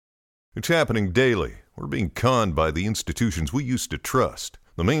It's happening daily. We're being conned by the institutions we used to trust.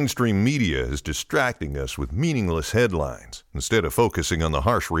 The mainstream media is distracting us with meaningless headlines instead of focusing on the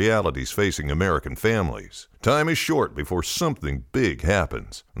harsh realities facing American families. Time is short before something big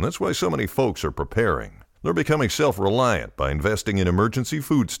happens, and that's why so many folks are preparing. They're becoming self-reliant by investing in emergency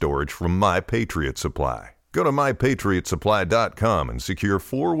food storage from My Patriot Supply. Go to MyPatriotSupply.com and secure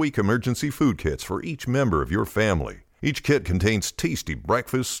 4-week emergency food kits for each member of your family. Each kit contains tasty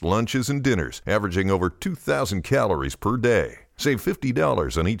breakfasts, lunches, and dinners, averaging over 2,000 calories per day. Save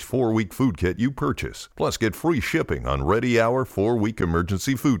 $50 on each 4-week food kit you purchase. Plus, get free shipping on Ready Hour 4-week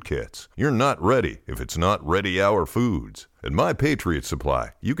emergency food kits. You're not ready if it's not Ready Hour Foods. At My Patriot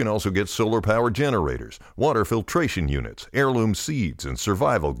Supply, you can also get solar power generators, water filtration units, heirloom seeds, and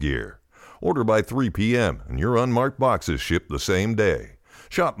survival gear. Order by 3 p.m. and your unmarked boxes ship the same day.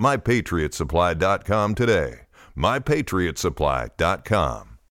 Shop MyPatriotSupply.com today.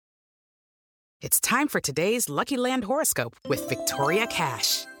 MyPatriotSupply.com. It's time for today's Lucky Land horoscope with Victoria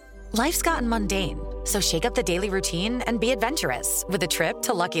Cash. Life's gotten mundane, so shake up the daily routine and be adventurous with a trip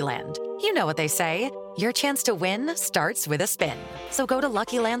to Lucky Land. You know what they say, your chance to win starts with a spin. So go to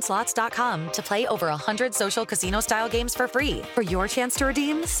LuckyLandSlots.com to play over 100 social casino-style games for free for your chance to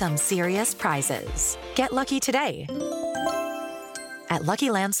redeem some serious prizes. Get lucky today at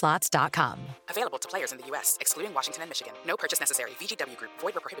LuckyLandSlots.com. Available to players in the U.S., excluding Washington and Michigan. No purchase necessary. VGW Group.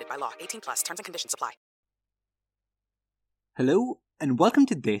 Void where prohibited by law. 18+. Terms and conditions apply. Hello, and welcome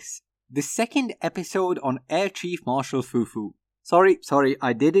to the second episode on Air Chief Marshal Fufu. Sorry,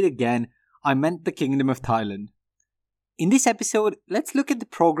 I did it again. I meant the Kingdom of Thailand. In this episode, let's look at the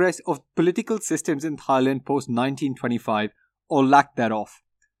progress of political systems in Thailand post-1925, or lack thereof.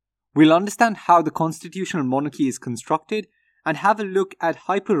 We'll understand how the constitutional monarchy is constructed, and have a look at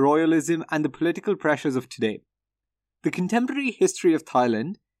hyper-royalism and the political pressures of today. The contemporary history of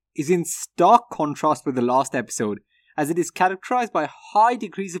Thailand is in stark contrast with the last episode, as it is characterized by high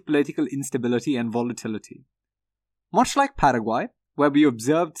degrees of political instability and volatility. Much like Paraguay, where we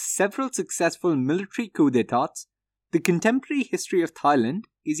observed several successful military coups d'état, the contemporary history of Thailand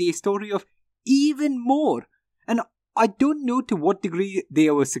is a story of even more, and I don't know to what degree they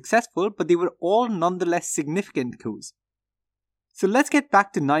were successful, but they were all nonetheless significant coups. So let's get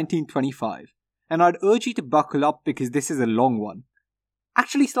back to 1925, and I'd urge you to buckle up because this is a long one.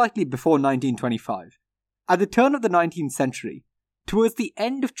 Actually slightly before 1925. At the turn of the 19th century, towards the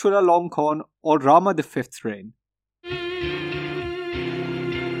end of Chulalongkorn or Rama V's reign.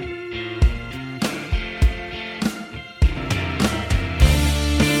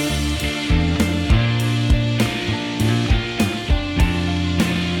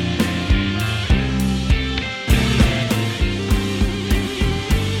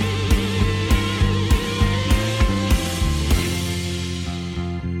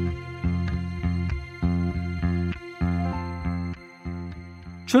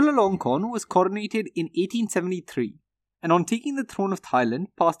 Chulalongkorn was coronated in 1873 and on taking the throne of Thailand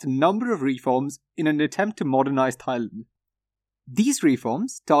passed a number of reforms in an attempt to modernize Thailand. These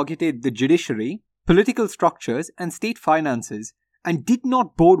reforms targeted the judiciary, political structures and state finances and did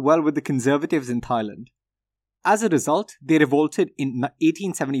not bode well with the conservatives in Thailand. As a result, they revolted in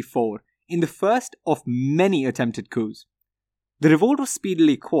 1874 in the first of many attempted coups. The revolt was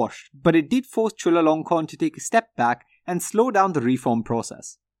speedily quashed, but it did force Chulalongkorn to take a step back and slow down the reform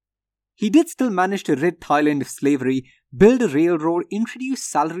process. He did still manage to rid Thailand of slavery, build a railroad, introduce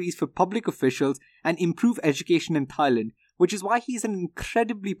salaries for public officials, and improve education in Thailand, which is why he is an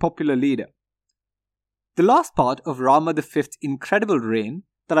incredibly popular leader. The last part of Rama V's incredible reign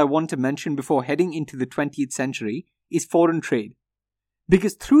that I want to mention before heading into the 20th century is foreign trade.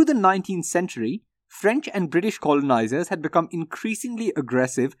 Because through the 19th century, French and British colonizers had become increasingly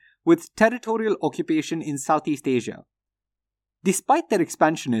aggressive with territorial occupation in Southeast Asia. Despite their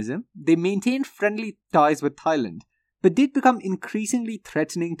expansionism, they maintained friendly ties with Thailand, but did become increasingly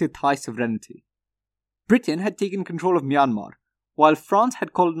threatening to Thai sovereignty. Britain had taken control of Myanmar, while France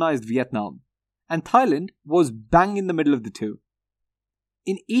had colonized Vietnam, and Thailand was bang in the middle of the two.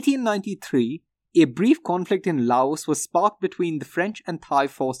 In 1893, a brief conflict in Laos was sparked between the French and Thai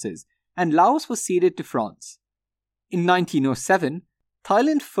forces, and Laos was ceded to France. In 1907,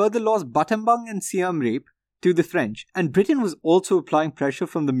 Thailand further lost Battambang and Siam Reap to the French, and Britain was also applying pressure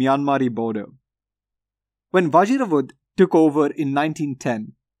from the Myanmari border. When Vajiravud took over in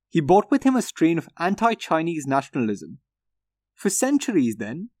 1910, he brought with him a strain of anti-Chinese nationalism. For centuries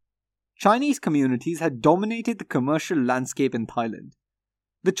then, Chinese communities had dominated the commercial landscape in Thailand.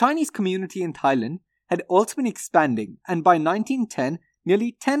 The Chinese community in Thailand had also been expanding, and by 1910,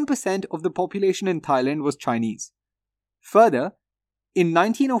 nearly 10% of the population in Thailand was Chinese. Further, In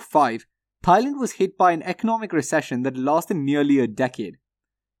 1905, Thailand was hit by an economic recession that lasted nearly a decade.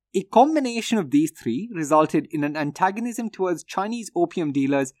 A combination of these three resulted in an antagonism towards Chinese opium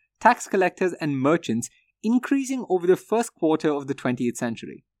dealers, tax collectors, and merchants increasing over the first quarter of the 20th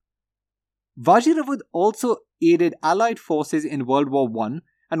century. Vajiravad also aided Allied forces in World War I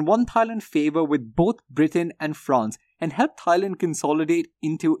and won Thailand favour with both Britain and France and helped Thailand consolidate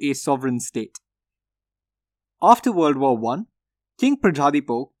into a sovereign state. After World War I, King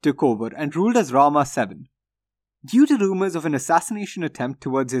Prajadipok took over and ruled as Rama VII. Due to rumours of an assassination attempt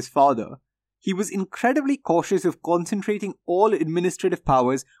towards his father, he was incredibly cautious of concentrating all administrative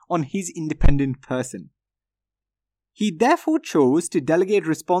powers on his independent person. He therefore chose to delegate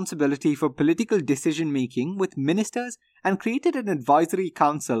responsibility for political decision-making with ministers and created an advisory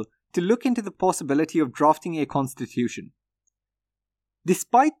council to look into the possibility of drafting a constitution.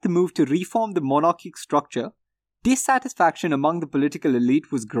 Despite the move to reform the monarchic structure, dissatisfaction among the political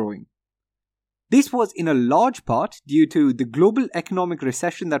elite was growing. This was in a large part due to the global economic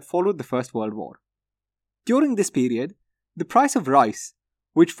recession that followed the First World War. During this period, the price of rice,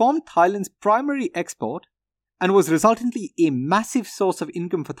 which formed Thailand's primary export and was resultantly a massive source of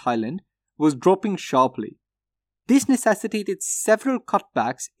income for Thailand, was dropping sharply. This necessitated several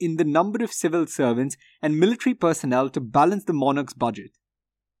cutbacks in the number of civil servants and military personnel to balance the monarch's budget.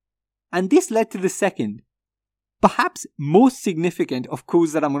 And this led to the second, perhaps most significant of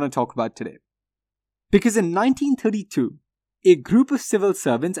coups that I'm going to talk about today. Because in 1932, a group of civil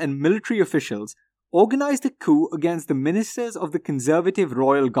servants and military officials organized a coup against the ministers of the conservative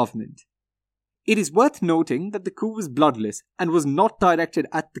royal government. It is worth noting that the coup was bloodless and was not directed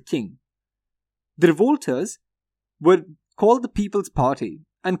at the king. The revolters were called the People's Party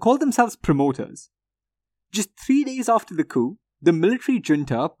and called themselves promoters. Just 3 days after the coup, the military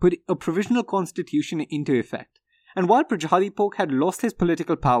junta put a provisional constitution into effect, and while Prajadipok had lost his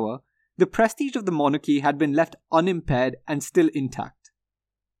political power, the prestige of the monarchy had been left unimpaired and still intact.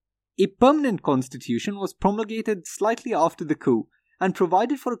 A permanent constitution was promulgated slightly after the coup and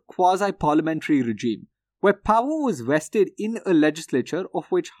provided for a quasi-parliamentary regime, where power was vested in a legislature of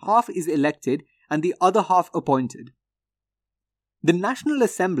which half is elected and the other half appointed. The National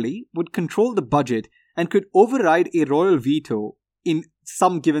Assembly would control the budget and could override a royal veto in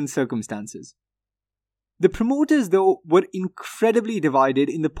some given circumstances. The promoters, though, were incredibly divided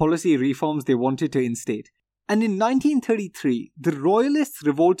in the policy reforms they wanted to instate, and in 1933, the royalists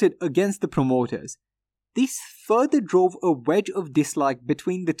revolted against the promoters. This further drove a wedge of dislike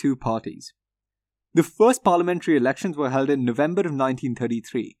between the two parties. The first parliamentary elections were held in November of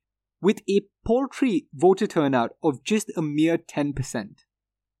 1933, with a paltry voter turnout of just a mere 10%.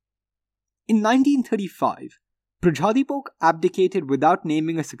 In 1935, Prajadipok abdicated without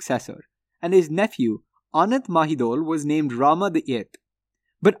naming a successor, and his nephew, Anand Mahidol, was named Rama VIII.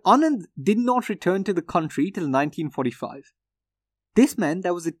 But Anand did not return to the country till 1945. This meant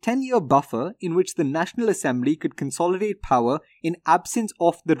there was a 10-year buffer in which the National Assembly could consolidate power in absence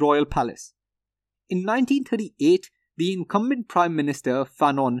of the royal palace. In 1938, the incumbent Prime Minister,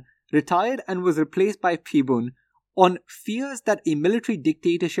 Phanon, retired and was replaced by Phibun on fears that a military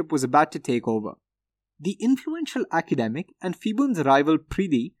dictatorship was about to take over. The influential academic and Phibun's rival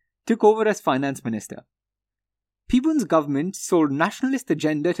Pridi took over as finance minister. Phibun's government sold nationalist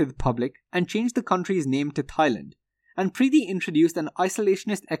agenda to the public and changed the country's name to Thailand, and Pridi introduced an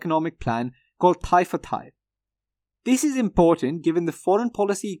isolationist economic plan called Thai for Thai. This is important given the foreign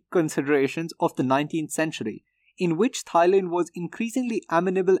policy considerations of the 19th century, in which Thailand was increasingly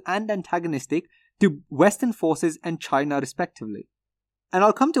amenable and antagonistic to Western forces and China respectively. And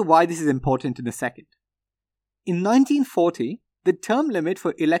I'll come to why this is important in a second. In 1940, the term limit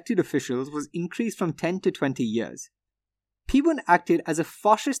for elected officials was increased from 10 to 20 years. Phibun acted as a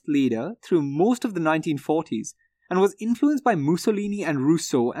fascist leader through most of the 1940s and was influenced by Mussolini and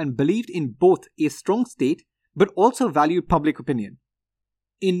Rousseau and believed in both a strong state but also valued public opinion.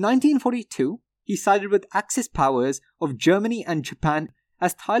 In 1942, he sided with Axis powers of Germany and Japan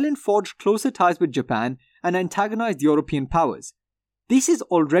as Thailand forged closer ties with Japan and antagonized European powers. This is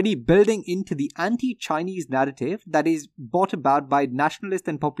already building into the anti-Chinese narrative that is brought about by nationalist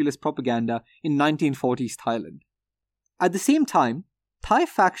and populist propaganda in 1940s Thailand. At the same time, Thai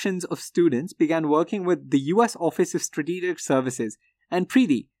factions of students began working with the US Office of Strategic Services, and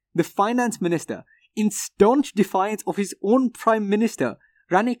Pridi, the finance minister, in staunch defiance of his own prime minister,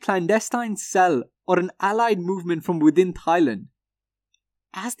 ran a clandestine cell or an allied movement from within Thailand.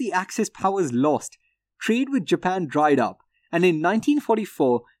 As the Axis powers lost, trade with Japan dried up, and in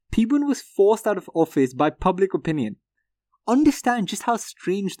 1944, Phibun was forced out of office by public opinion. Understand just how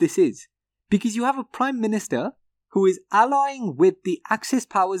strange this is, because you have a prime minister who is allying with the Axis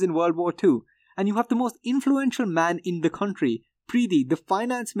powers in World War II. And you have the most influential man in the country, Preety, the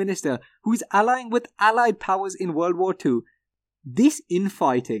finance minister, who is allying with Allied powers in World War II. This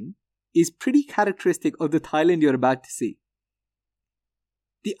infighting is pretty characteristic of the Thailand you're about to see.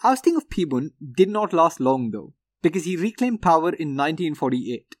 The ousting of Phibun did not last long though, because he reclaimed power in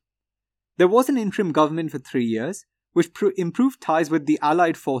 1948. There was an interim government for 3 years, which improved ties with the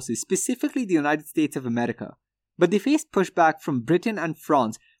Allied forces, specifically the United States of America, but they faced pushback from Britain and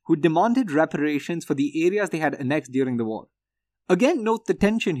France, who demanded reparations for the areas they had annexed during the war. Again, note the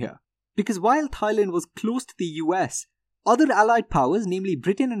tension here, because while Thailand was close to the US, other Allied powers, namely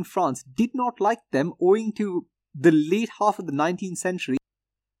Britain and France, did not like them owing to the late half of the 19th century.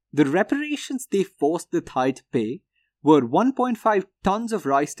 The reparations they forced the Thai to pay were 1.5 tons of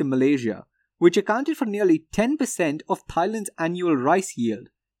rice to Malaysia, which accounted for nearly 10% of Thailand's annual rice yield.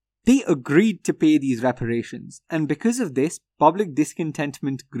 They agreed to pay these reparations, and because of this, public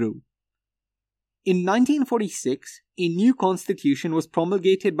discontentment grew. In 1946, a new constitution was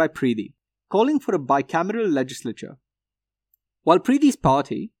promulgated by Preety, calling for a bicameral legislature. While Preety's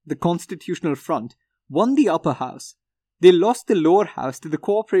party, the Constitutional Front, won the upper house, they lost the lower house to the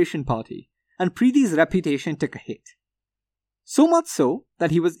Cooperation Party, and Preety's reputation took a hit. So much so that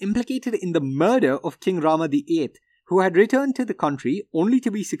he was implicated in the murder of King Rama VIII, who had returned to the country only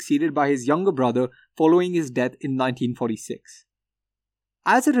to be succeeded by his younger brother following his death in 1946.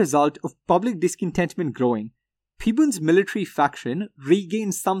 As a result of public discontentment growing, Phibun's military faction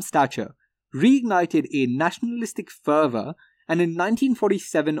regained some stature, reignited a nationalistic fervour, and in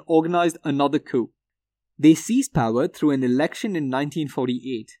 1947 organised another coup. They seized power through an election in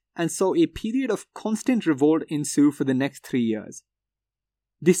 1948 and saw a period of constant revolt ensue for the next 3 years.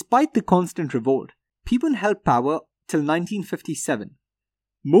 Despite the constant revolt, Phibun held power till 1957.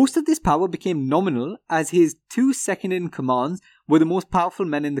 Most of this power became nominal as his 2 second-in-commands were the most powerful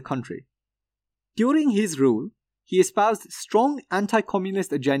men in the country. During his rule, he espoused strong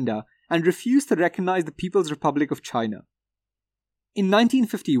anti-communist agenda and refused to recognize the People's Republic of China. In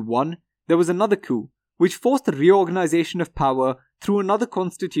 1951, there was another coup, which forced the reorganization of power through another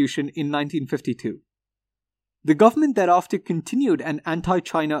constitution in 1952. The government thereafter continued an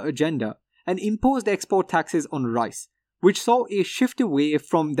anti-China agenda and imposed export taxes on rice, which saw a shift away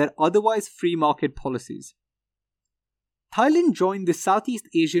from their otherwise free market policies. Thailand joined the Southeast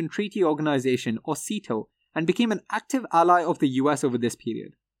Asian Treaty Organization, or SEATO, and became an active ally of the US over this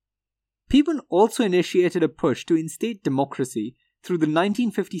period. Phibun also initiated a push to instate democracy through the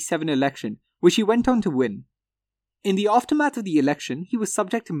 1957 election, which he went on to win. In the aftermath of the election, he was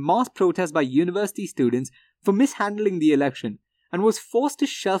subject to mass protests by university students for mishandling the election and was forced to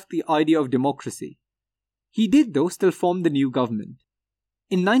shelf the idea of democracy. He did, though, still form the new government.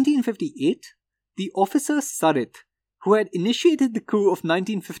 In 1958, the officer Sarit, who had initiated the coup of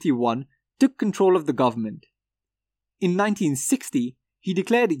 1951, took control of the government. In 1960, he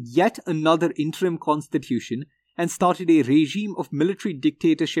declared yet another interim constitution and started a regime of military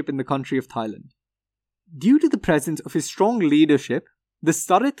dictatorship in the country of Thailand. Due to the presence of his strong leadership, the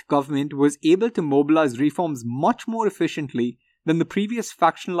Sarit government was able to mobilize reforms much more efficiently than the previous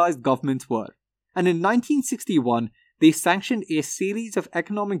factionalized governments were, and in 1961 they sanctioned a series of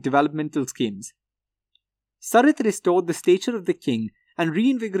economic developmental schemes. Sarit restored the stature of the king and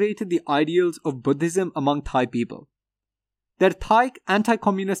reinvigorated the ideals of Buddhism among Thai people. Their Thai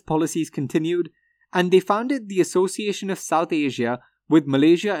anti-communist policies continued, and they founded the Association of South Asia with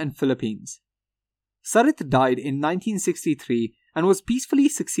Malaysia and Philippines. Sarit died in 1963 and was peacefully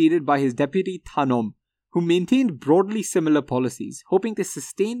succeeded by his deputy Thanom, who maintained broadly similar policies, hoping to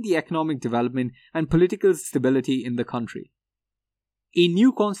sustain the economic development and political stability in the country. A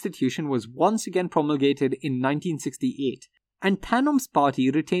new constitution was once again promulgated in 1968, and Thanom's party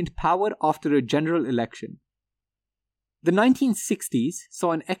retained power after a general election. The 1960s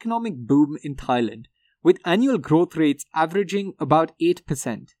saw an economic boom in Thailand, with annual growth rates averaging about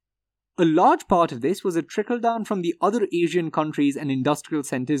 8%. A large part of this was a trickle-down from the other Asian countries and industrial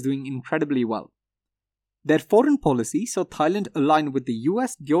centres doing incredibly well. Their foreign policy saw Thailand align with the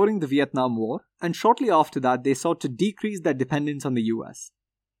US during the Vietnam War, and shortly after that they sought to decrease their dependence on the US.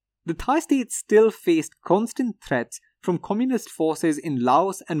 The Thai state still faced constant threats from communist forces in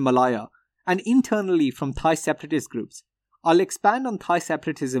Laos and Malaya, and internally from Thai separatist groups. I'll expand on Thai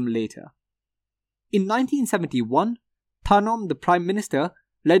separatism later. In 1971, Thanom, the Prime Minister,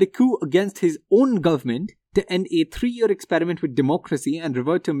 led a coup against his own government to end a 3-year experiment with democracy and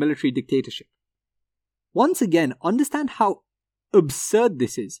revert to military dictatorship. Once again, understand how absurd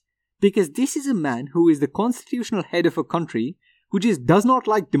this is, because this is a man who is the constitutional head of a country who just does not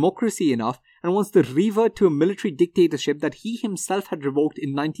like democracy enough and wants to revert to a military dictatorship that he himself had revoked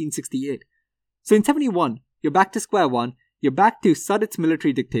in 1968. So in 71, you're back to square one, you're back to Sudet's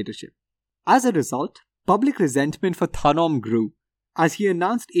military dictatorship. As a result, public resentment for Thanom grew, as he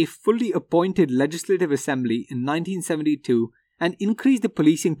announced a fully appointed legislative assembly in 1972 and increased the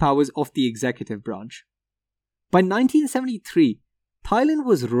policing powers of the executive branch. By 1973, Thailand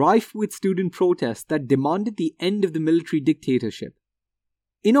was rife with student protests that demanded the end of the military dictatorship.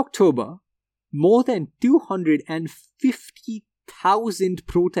 In October, more than 250,000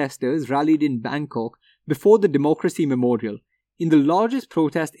 protesters rallied in Bangkok before the Democracy Memorial, in the largest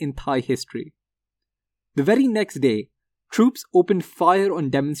protest in Thai history. The very next day, troops opened fire on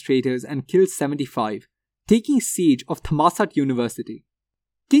demonstrators and killed 75, taking siege of Thammasat University.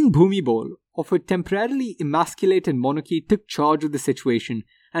 King Bhumibol of a temporarily emasculated monarchy took charge of the situation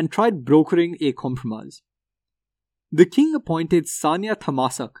and tried brokering a compromise. The king appointed Sanya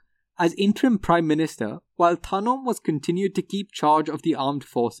Thammasak as interim prime minister while Thanom was continued to keep charge of the armed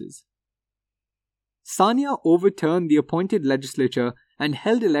forces. Sanya overturned the appointed legislature and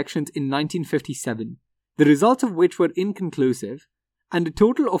held elections in 1957, the results of which were inconclusive, and a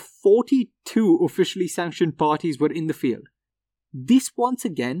total of 42 officially sanctioned parties were in the field. This once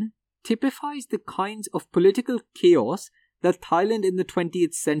again typifies the kinds of political chaos that Thailand in the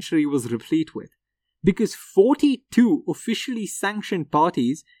 20th century was replete with, because 42 officially sanctioned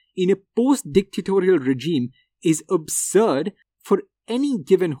parties in a post-dictatorial regime is absurd for any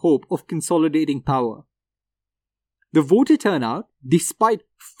given hope of consolidating power. The voter turnout, despite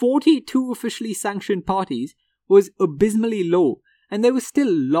 42 officially sanctioned parties, was abysmally low, and there was still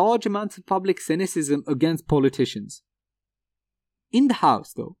large amounts of public cynicism against politicians. In the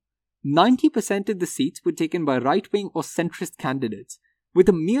House, though, 90% of the seats were taken by right-wing or centrist candidates, with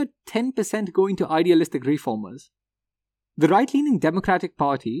a mere 10% going to idealistic reformers. The right-leaning Democratic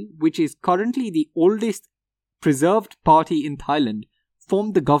Party, which is currently the oldest preserved party in Thailand,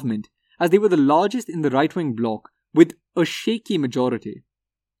 formed the government, as they were the largest in the right-wing bloc, with a shaky majority.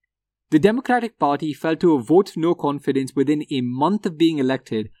 The Democratic Party fell to a vote of no confidence within a month of being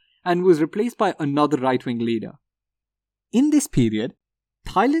elected and was replaced by another right-wing leader. In this period,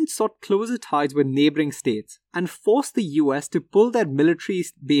 Thailand sought closer ties with neighbouring states and forced the US to pull their military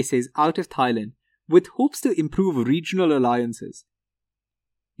bases out of Thailand with hopes to improve regional alliances.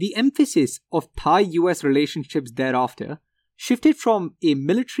 The emphasis of Thai-US relationships thereafter shifted from a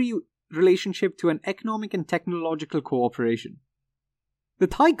military relationship to an economic and technological cooperation. The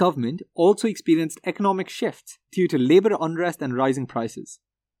Thai government also experienced economic shifts due to labour unrest and rising prices.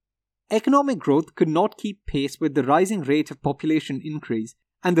 Economic growth could not keep pace with the rising rate of population increase,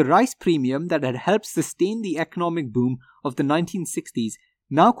 and the rice premium that had helped sustain the economic boom of the 1960s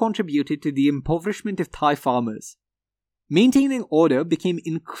now contributed to the impoverishment of Thai farmers. Maintaining order became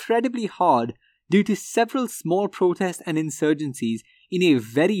incredibly hard due to several small protests and insurgencies in a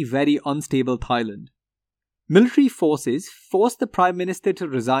very, very unstable Thailand. Military forces forced the Prime Minister to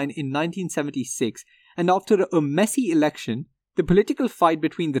resign in 1976, and after a messy election, the political fight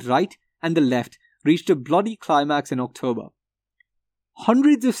between the right and the left reached a bloody climax in October.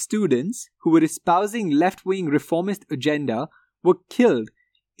 Hundreds of students who were espousing left-wing reformist agenda were killed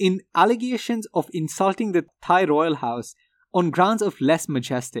in allegations of insulting the Thai royal house on grounds of lèse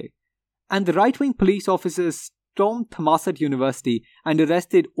majesté, and the right-wing police officers stormed Thammasat University and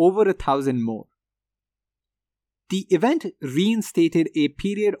arrested over 1,000 more. The event reinstated a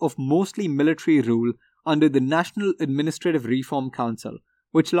period of mostly military rule under the National Administrative Reform Council,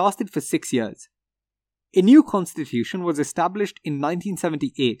 which lasted for 6 years. A new constitution was established in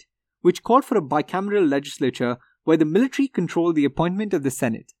 1978, which called for a bicameral legislature where the military controlled the appointment of the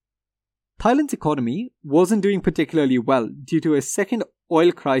Senate. Thailand's economy wasn't doing particularly well due to a second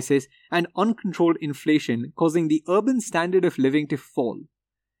oil crisis and uncontrolled inflation causing the urban standard of living to fall.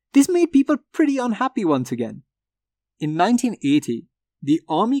 This made people pretty unhappy once again. In 1980, the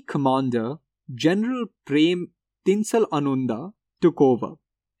army commander, General Prem Tinsel Anunda, took over.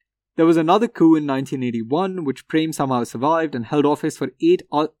 There was another coup in 1981, which Prem somehow survived and held office for 8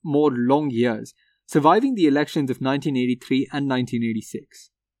 more long years, surviving the elections of 1983 and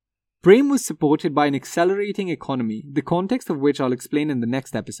 1986. Prem was supported by an accelerating economy, the context of which I'll explain in the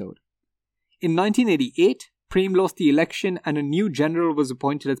next episode. In 1988, Prem lost the election and a new general was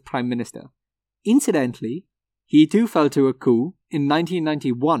appointed as Prime Minister. Incidentally, he too fell to a coup in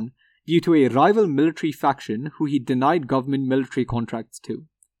 1991 due to a rival military faction who he denied government military contracts to.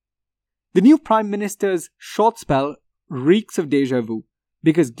 The new Prime Minister's short spell reeks of déjà vu,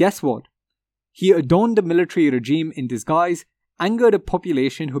 because guess what? He adorned the military regime in disguise, angered a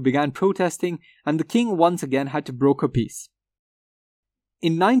population who began protesting, and the king once again had to broker peace.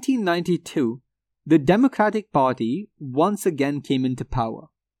 In 1992, the Democratic Party once again came into power.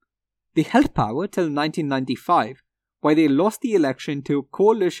 They held power till 1995, where they lost the election to a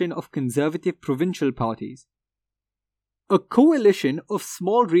coalition of conservative provincial parties. A coalition of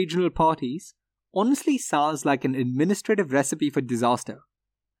small regional parties honestly sounds like an administrative recipe for disaster.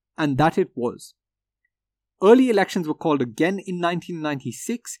 And that it was. Early elections were called again in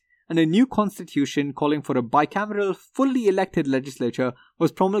 1996, and a new constitution calling for a bicameral, fully elected legislature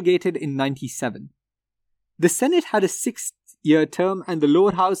was promulgated in 1997. The Senate had a 6-year term and the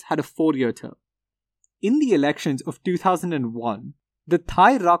lower house had a 4-year term. In the elections of 2001, the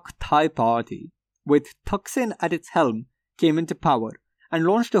Thai Rak Thai Party, with Thaksin at its helm, came into power and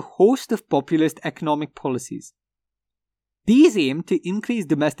launched a host of populist economic policies. These aimed to increase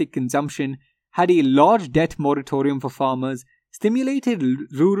domestic consumption, had a large debt moratorium for farmers, stimulated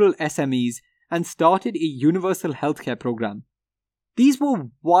rural SMEs, and started a universal healthcare program. These were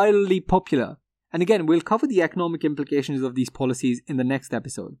wildly popular, and again, we'll cover the economic implications of these policies in the next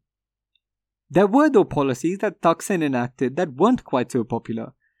episode. There were, though, policies that Thaksin enacted that weren't quite so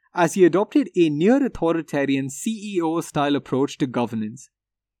popular, as he adopted a near-authoritarian CEO-style approach to governance.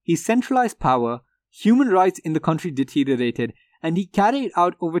 He centralized power, human rights in the country deteriorated, and he carried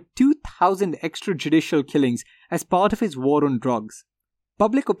out over 2,000 extrajudicial killings as part of his war on drugs.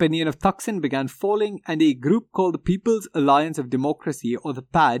 Public opinion of Thaksin began falling, and a group called the People's Alliance of Democracy, or the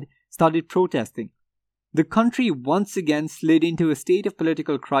PAD, started protesting. The country once again slid into a state of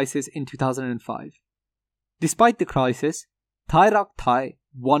political crisis in 2005. Despite the crisis, Thai Rak Thai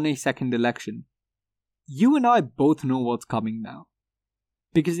won a second election. You and I both know what's coming now.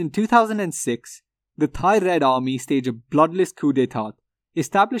 Because in 2006, the Thai Red Army staged a bloodless coup d'etat,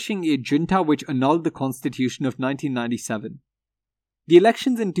 establishing a junta which annulled the constitution of 1997. The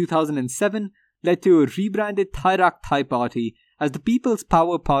elections in 2007 led to a rebranded Thai Rak Thai Party as the People's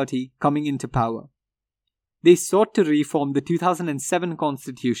Power Party coming into power. They sought to reform the 2007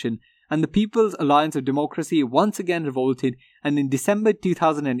 constitution, and the People's Alliance of Democracy once again revolted, and in December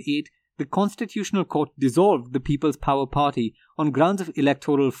 2008, the Constitutional Court dissolved the People's Power Party on grounds of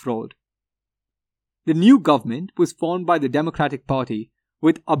electoral fraud. The new government was formed by the Democratic Party,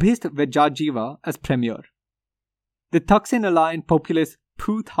 with Abhist Vejajiva as premier. The Thaksin-aligned populist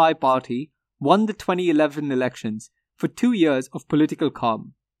Pheu Thai Party won the 2011 elections for 2 years of political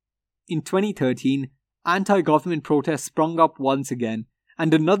calm. In 2013, anti-government protests sprung up once again,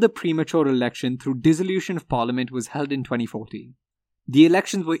 and another premature election through dissolution of parliament was held in 2014. The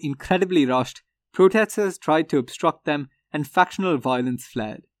elections were incredibly rushed, protesters tried to obstruct them, and factional violence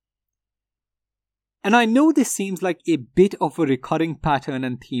flared. And I know this seems like a bit of a recurring pattern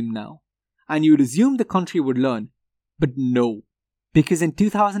and theme now, and you'd assume the country would learn, but no. Because in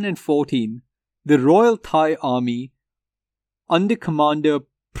 2014, the Royal Thai Army, under Commander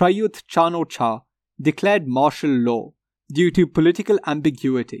Prayut Chan-o-cha, declared martial law due to political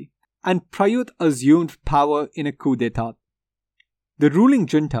ambiguity, and Prayut assumed power in a coup d'etat. The ruling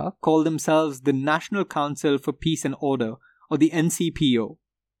junta called themselves the National Council for Peace and Order, or the NCPO.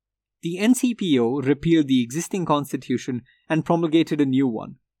 The NCPO repealed the existing constitution and promulgated a new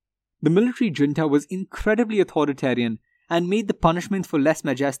one. The military junta was incredibly authoritarian and made the punishments for lèse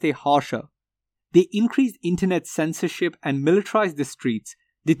majesté harsher. They increased internet censorship and militarized the streets,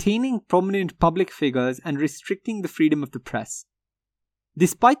 detaining prominent public figures and restricting the freedom of the press.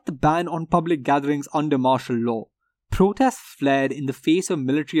 Despite the ban on public gatherings under martial law, protests flared in the face of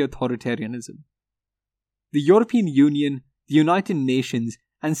military authoritarianism. The European Union, the United Nations,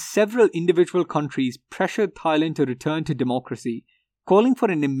 and several individual countries pressured Thailand to return to democracy, calling for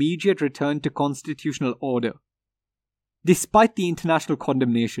an immediate return to constitutional order. Despite the international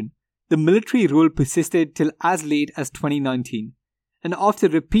condemnation, the military rule persisted till as late as 2019, and after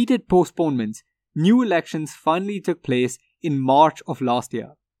repeated postponements, new elections finally took place in March of last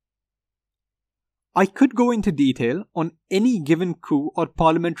year. I could go into detail on any given coup or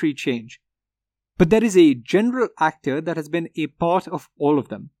parliamentary change, but there is a general actor that has been a part of all of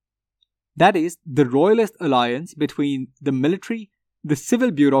them. That is the royalist alliance between the military, the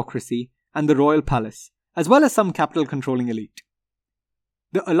civil bureaucracy, and the royal palace, as well as some capital controlling elite.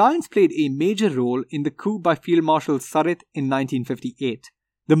 The alliance played a major role in the coup by Field Marshal Sarit in 1958,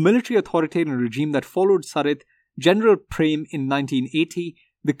 the military authoritarian regime that followed Sarit, General Prem in 1980,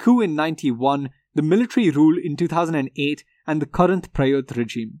 the coup in 91, the military rule in 2008, and the current Prayut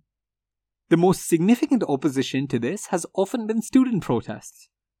regime. The most significant opposition to this has often been student protests.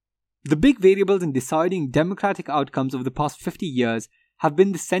 The big variables in deciding democratic outcomes over the past 50 years have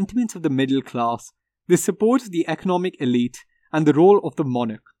been the sentiments of the middle class, the support of the economic elite, and the role of the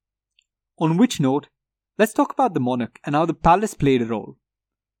monarch. On which note, let's talk about the monarch and how the palace played a role.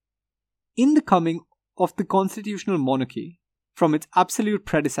 In the coming of the constitutional monarchy from its absolute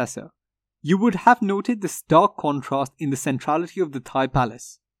predecessor, you would have noted the stark contrast in the centrality of the Thai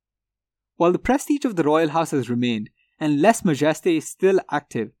palace. While the prestige of the royal house has remained and lèse majesté is still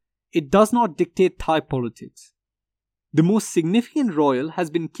active, it does not dictate Thai politics. The most significant royal has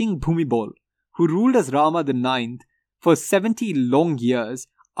been King Bhumibol, who ruled as Rama IX for 70 long years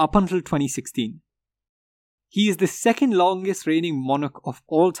up until 2016. He is the second longest reigning monarch of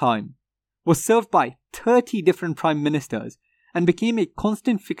all time, was served by 30 different prime ministers, and became a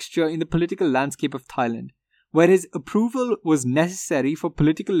constant fixture in the political landscape of Thailand, where his approval was necessary for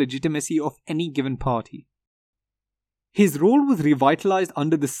political legitimacy of any given party. His role was revitalized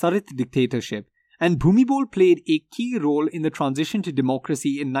under the Sarit dictatorship, and Bhumibol played a key role in the transition to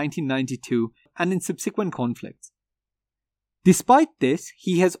democracy in 1992 and in subsequent conflicts. Despite this,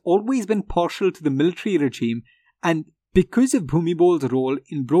 he has always been partial to the military regime, and because of Bhumibol's role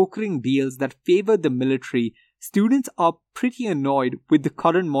in brokering deals that favored the military, students are pretty annoyed with the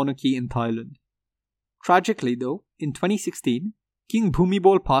current monarchy in Thailand. Tragically though, in 2016, King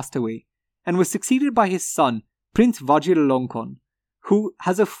Bhumibol passed away and was succeeded by his son, Prince Vajiralongkorn, who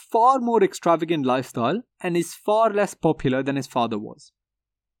has a far more extravagant lifestyle and is far less popular than his father was.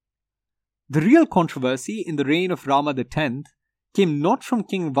 The real controversy in the reign of Rama X came not from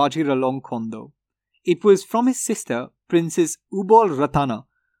King Vajiralongkorn though. It was from his sister, Princess Ubol Ratana,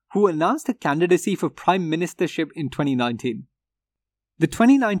 who announced her candidacy for prime ministership in 2019. The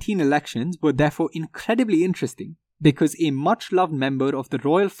 2019 elections were therefore incredibly interesting because a much-loved member of the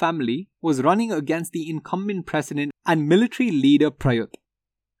royal family was running against the incumbent president and military leader Prayut.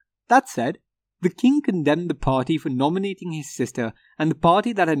 That said, the king condemned the party for nominating his sister, and the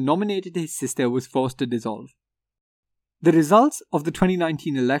party that had nominated his sister was forced to dissolve. The results of the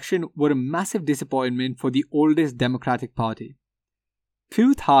 2019 election were a massive disappointment for the oldest Democratic Party.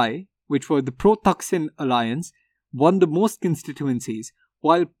 Pheu Thai, which were the pro-Thaksin alliance, won the most constituencies,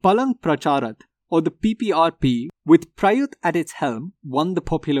 while Palang Pracharat, or the PPRP, with Prayut at its helm, won the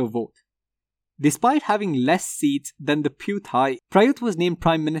popular vote. Despite having less seats than the Pheu Thai, Prayut was named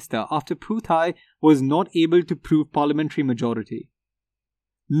Prime Minister after Pheu Thai was not able to prove parliamentary majority.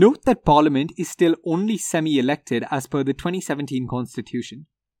 Note that Parliament is still only semi-elected as per the 2017 Constitution.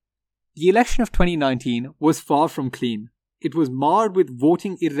 The election of 2019 was far from clean. It was marred with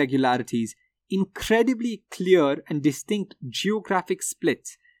voting irregularities, incredibly clear and distinct geographic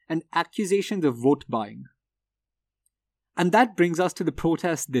splits, and accusations of vote buying. And that brings us to the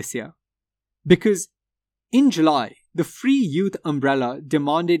protests this year. Because in July, the Free Youth umbrella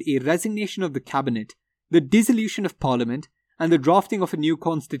demanded a resignation of the cabinet, the dissolution of parliament, and the drafting of a new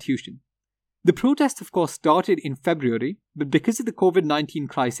constitution. The protests, of course, started in February, but because of the COVID-19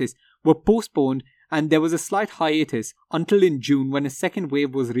 crisis, were postponed, and there was a slight hiatus until in June when a second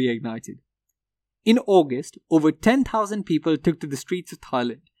wave was reignited. In August, over 10,000 people took to the streets of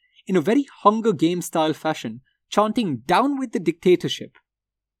Thailand, in a very Hunger Games style fashion, chanting "Down with the dictatorship."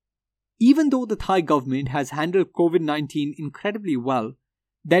 Even though the Thai government has handled COVID-19 incredibly well,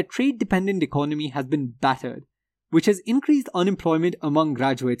 their trade-dependent economy has been battered, which has increased unemployment among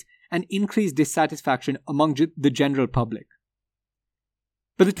graduates and increased dissatisfaction among the general public.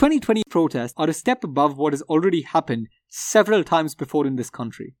 But the 2020 protests are a step above what has already happened several times before in this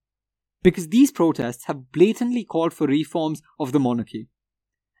country, because these protests have blatantly called for reforms of the monarchy.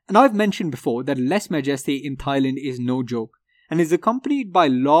 And I've mentioned before that lèse majesté in Thailand is no joke and is accompanied by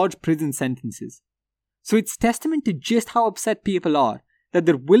large prison sentences. So it's testament to just how upset people are that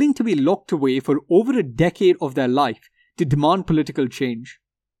they're willing to be locked away for over a decade of their life to demand political change.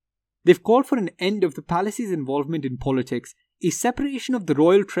 They've called for an end of the palace's involvement in politics, a separation of the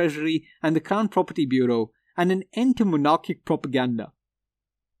royal treasury and the Crown Property Bureau, and an end to monarchic propaganda.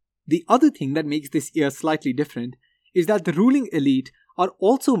 The other thing that makes this year slightly different is that the ruling elite are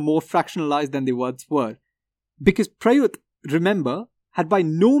also more fractionalized than they once were, because Prayut, remember, had by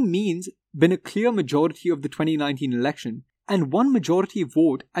no means been a clear majority of the 2019 election and won majority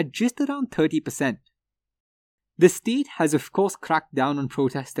vote at just around 30%. The state has of course cracked down on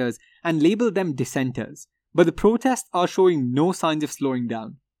protesters and labelled them dissenters, but the protests are showing no signs of slowing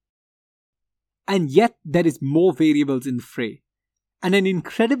down. And yet there is more variables in the fray, and an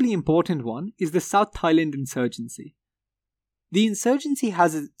incredibly important one is the South Thailand insurgency. The insurgency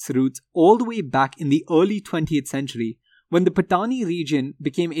has its roots all the way back in the early 20th century when the Patani region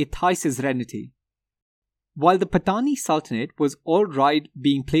became a Thai suzerainty. While the Patani Sultanate was alright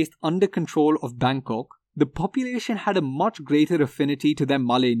being placed under control of Bangkok, the population had a much greater affinity to their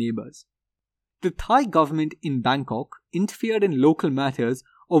Malay neighbours. The Thai government in Bangkok interfered in local matters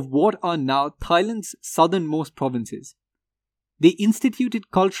of what are now Thailand's southernmost provinces. they instituted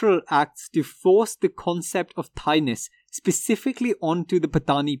cultural acts to force the concept of Thainess specifically onto the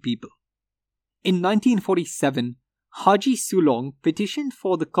Patani people. In 1947, Haji Sulong petitioned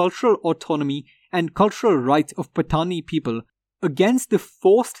for the cultural autonomy and cultural rights of Patani people against the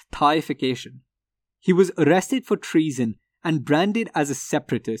forced Thaification. He was arrested for treason and branded as a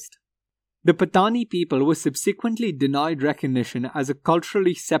separatist. The Patani people were subsequently denied recognition as a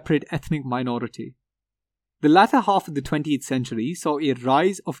culturally separate ethnic minority. The latter half of the 20th century saw a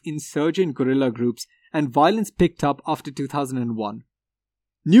rise of insurgent guerrilla groups, and violence picked up after 2001.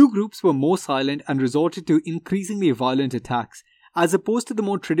 New groups were more silent and resorted to increasingly violent attacks, as opposed to the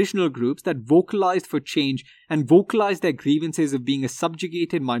more traditional groups that vocalized for change and vocalized their grievances of being a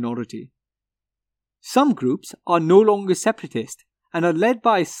subjugated minority. Some groups are no longer separatist and are led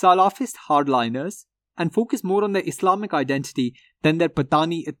by Salafist hardliners and focus more on their Islamic identity than their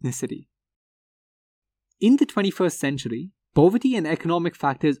Patani ethnicity. In the 21st century, poverty and economic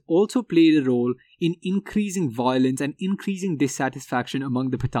factors also played a role in increasing violence and increasing dissatisfaction among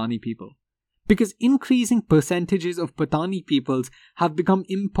the Patani people, because increasing percentages of Patani peoples have become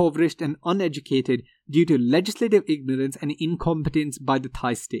impoverished and uneducated due to legislative ignorance and incompetence by the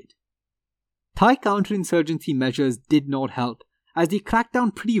Thai state. Thai counterinsurgency measures did not help, as they cracked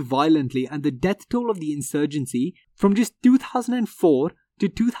down pretty violently, and the death toll of the insurgency from just 2004 to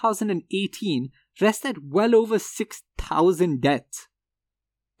 2018 rests at well over 6,000 deaths.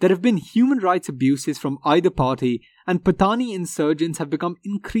 There have been human rights abuses from either party, and Patani insurgents have become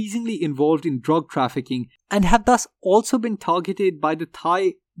increasingly involved in drug trafficking and have thus also been targeted by the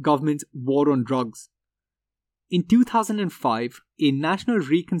Thai government's war on drugs. In 2005, a National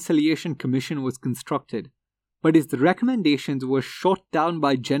Reconciliation Commission was constructed, but its recommendations were shot down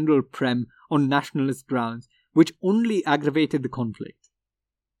by General Prem on nationalist grounds, which only aggravated the conflict.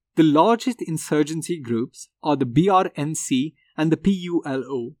 The largest insurgency groups are the BRNC and the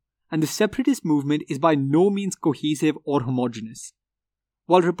PULO, and the separatist movement is by no means cohesive or homogeneous.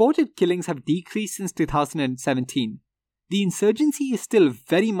 While reported killings have decreased since 2017, the insurgency is still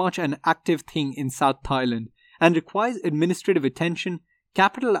very much an active thing in South Thailand and requires administrative attention,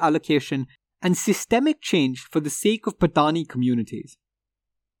 capital allocation, and systemic change for the sake of Patani communities.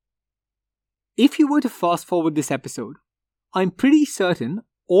 If you were to fast forward this episode, I'm pretty certain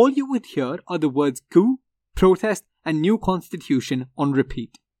all you would hear are the words coup, protest, and new constitution on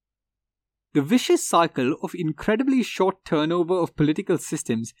repeat. The vicious cycle of incredibly short turnover of political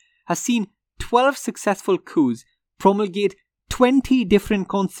systems has seen 12 successful coups promulgate 20 different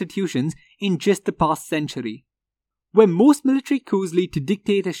constitutions in just the past century. Where most military coups lead to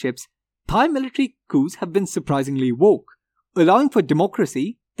dictatorships, Thai military coups have been surprisingly woke, allowing for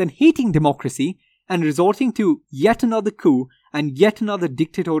democracy, then hating democracy, and resorting to yet another coup and yet another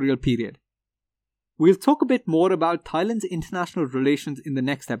dictatorial period. We'll talk a bit more about Thailand's international relations in the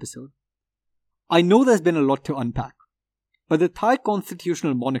next episode. I know there's been a lot to unpack, but the Thai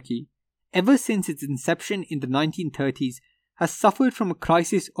constitutional monarchy, ever since its inception in the 1930s, has suffered from a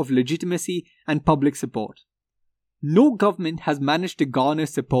crisis of legitimacy and public support. No government has managed to garner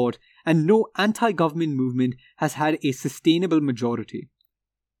support, and no anti-government movement has had a sustainable majority.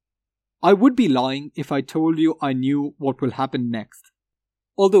 I would be lying if I told you I knew what will happen next.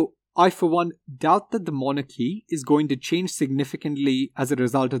 Although I, for one, doubt that the monarchy is going to change significantly as a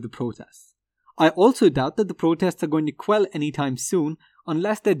result of the protests. I also doubt that the protests are going to quell anytime soon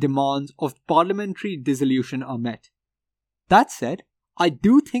unless their demands of parliamentary dissolution are met. That said, I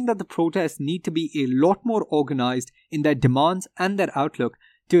do think that the protests need to be a lot more organized in their demands and their outlook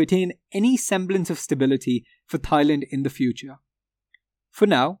to attain any semblance of stability for Thailand in the future. For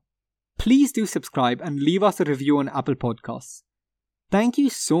now, please do subscribe and leave us a review on Apple Podcasts. Thank you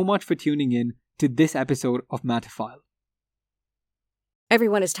so much for tuning in to this episode of Matterfile.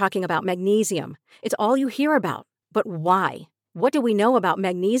 Everyone is talking about magnesium. It's all you hear about. But why? What do we know about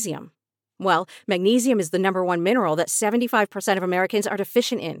magnesium? Well, magnesium is the number one mineral that 75% of Americans are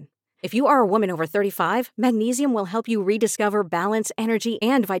deficient in. If you are a woman over 35, magnesium will help you rediscover balance, energy,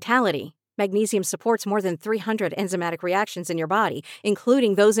 and vitality. Magnesium supports more than 300 enzymatic reactions in your body,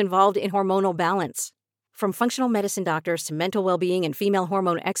 including those involved in hormonal balance. From functional medicine doctors to mental well-being and female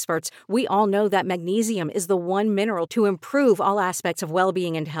hormone experts, we all know that magnesium is the one mineral to improve all aspects of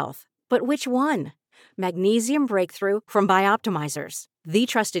well-being and health. But which one? Magnesium Breakthrough from Bioptimizers, the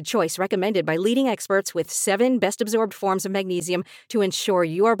trusted choice recommended by leading experts with 7 best-absorbed forms of magnesium to ensure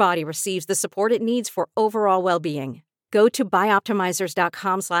your body receives the support it needs for overall well-being. Go to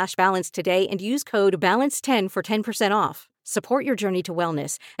bioptimizers.com/balance today and use code BALANCE10 for 10% off. Support your journey to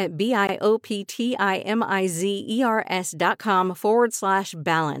wellness at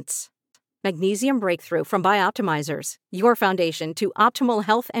bioptimizers.com/balance. Magnesium Breakthrough from Bioptimizers, your foundation to optimal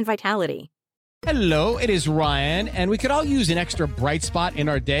health and vitality. Hello, it is Ryan, and we could all use an extra bright spot in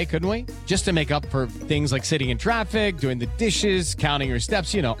our day, couldn't we? Just to make up for things like sitting in traffic, doing the dishes, counting your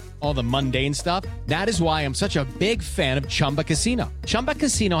steps, you know, all the mundane stuff. That is why I'm such a big fan of Chumba Casino. Chumba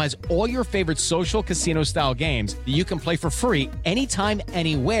Casino has all your favorite social casino-style games that you can play for free anytime,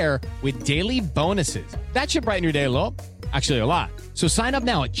 anywhere with daily bonuses. That should brighten your day a little. Actually, a lot. So sign up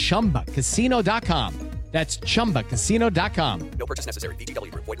now at ChumbaCasino.com. That's ChumbaCasino.com. No purchase necessary.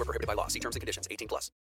 VGW Group. Void where prohibited by law. See terms and conditions. 18+.